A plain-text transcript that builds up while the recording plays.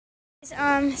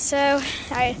So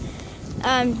I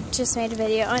just made a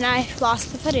video and I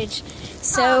lost the footage.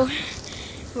 So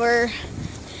we're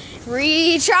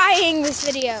retrying this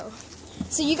video.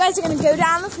 So you guys are gonna go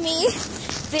down with me.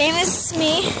 Famous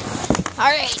me.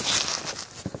 Alright.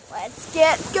 Let's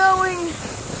get going.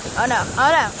 Oh no,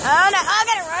 oh no, oh no, I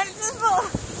gotta run into the pool.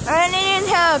 Running in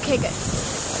hell. Okay, good.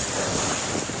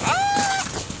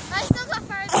 I still got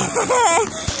further.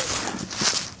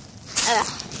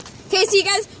 Okay, so you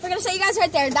guys, we're gonna show you guys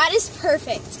right there. That is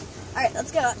perfect. Alright, let's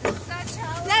go. Is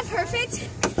that perfect?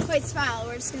 Wait, smile.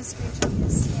 We're just gonna screenshot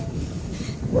this.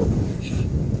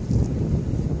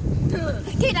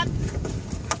 Okay, done.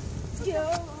 Let's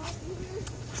go.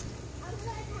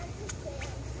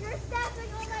 You're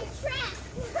stepping on my track.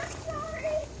 I'm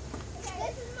sorry. Okay,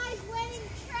 this is my winning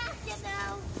track, you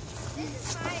know. This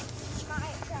is my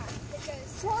track. It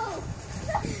goes. Whoa.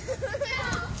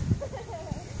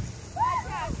 My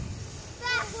track.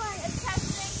 That one is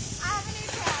testing. I have a new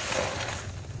track.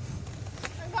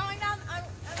 I'm going down. I'm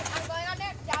going on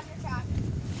there. Down your track.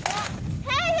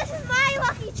 Hey, this is my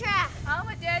lucky track. I'm a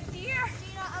dead deer.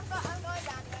 Gina, I'm going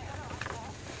down there.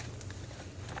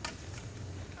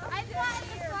 I got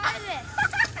the farthest.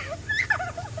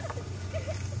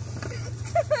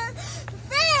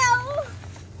 Fail!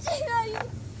 Gina,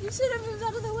 you should have moved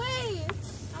out of the way.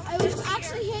 I would have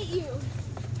actually hit you.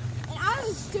 And I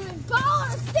was doing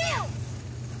baller still.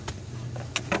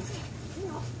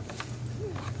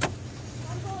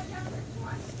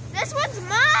 This one's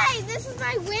mine. This is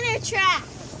my winner track.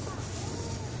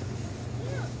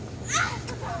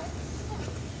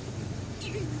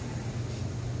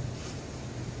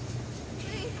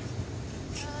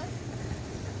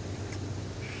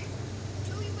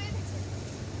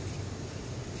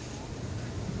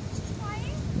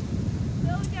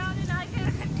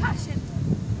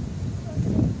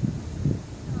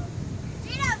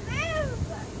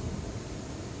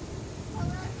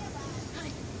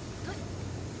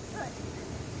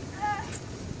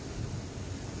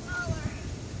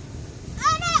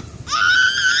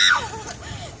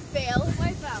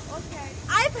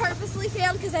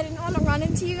 Failed because I didn't want to run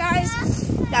into you guys.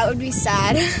 That would be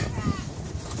sad.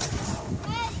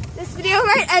 This video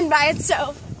might end by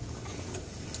itself.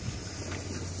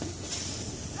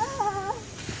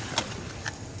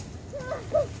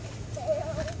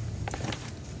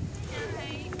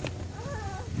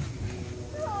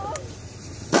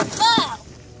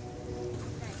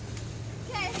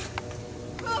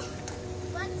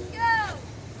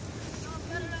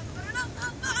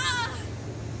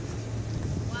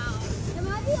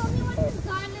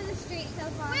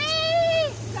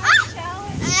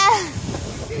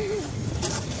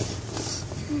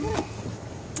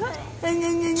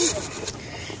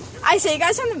 I say you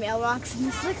guys on the mailbox, and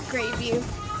this is like a great view.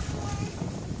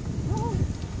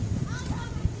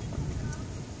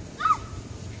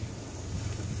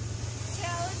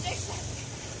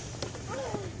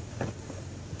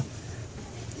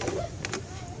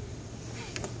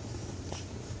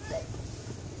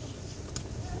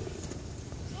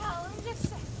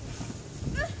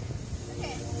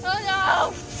 Oh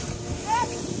no!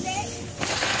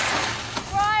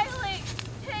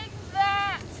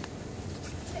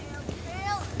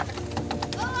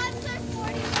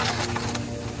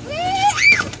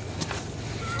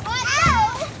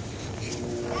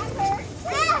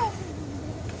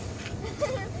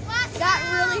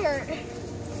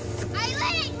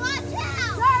 Eileen, watch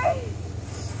out! Sorry!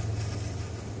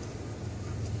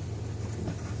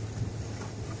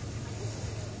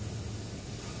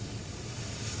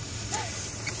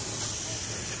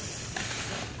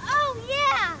 Oh,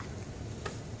 yeah!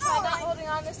 I'm not holding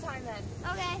on this time then.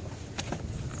 Okay.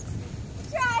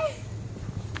 Try!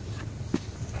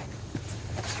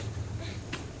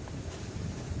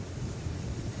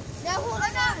 No, hold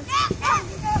on.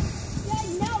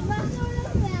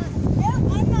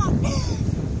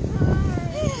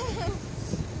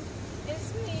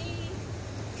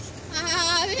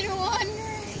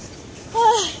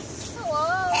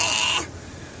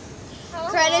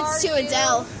 Credits to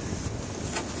Adele.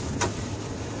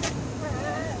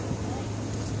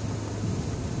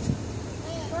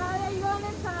 Are you going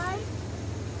inside?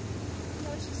 No,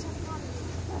 she's not on me.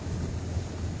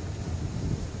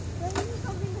 Bring me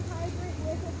something to hydrate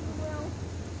with if you will.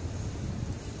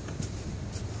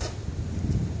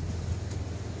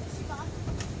 Is she gone?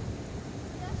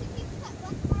 No, she keeps that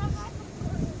left for a back of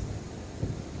course.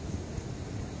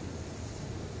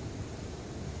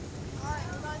 Alright,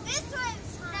 we're going this way.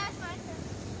 That's my turn.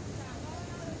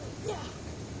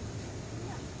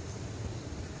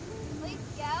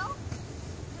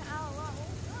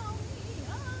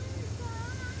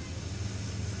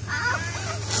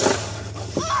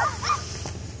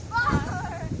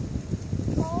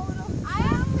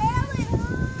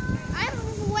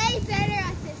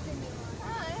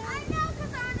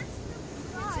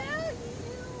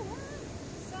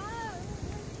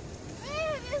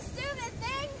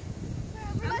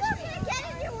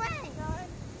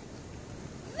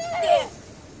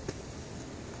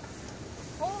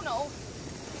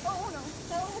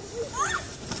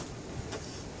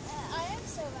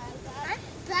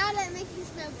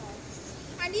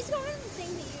 Are these going on the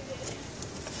thing that you did?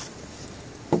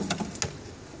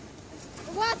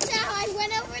 Watch out, I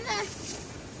went over the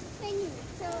thingy,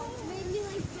 so it made me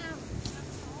like pound.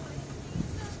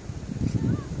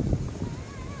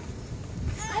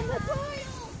 I'm a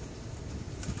turtle!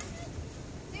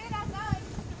 Dude, I'm going.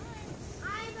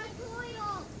 I'm a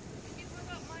turtle! You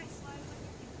forgot my slide.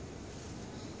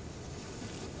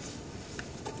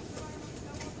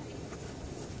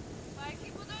 Like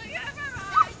people doing it ever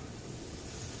right.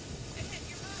 It hit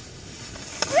your butt.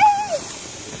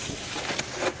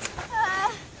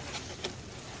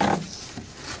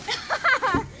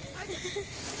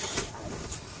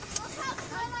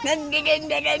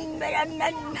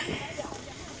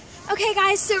 Okay,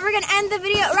 guys, so we're gonna end the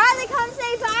video. Riley, come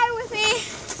say bye with me.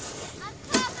 I'm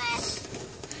coming!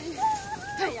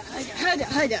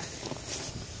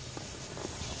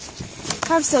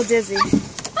 I'm still dizzy. Okay,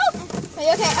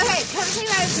 come say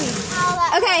bye with me.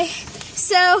 Okay,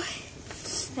 so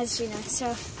that's Gina.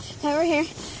 So now we're here.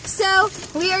 So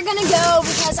we are gonna go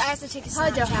because I have to take a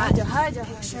Snapchat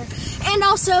picture, and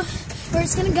also we're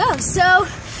just gonna go. So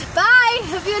bye.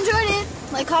 Hope you enjoyed it.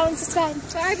 Like, comment, subscribe.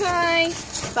 Bye bye.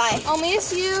 Bye. I'll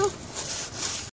miss you.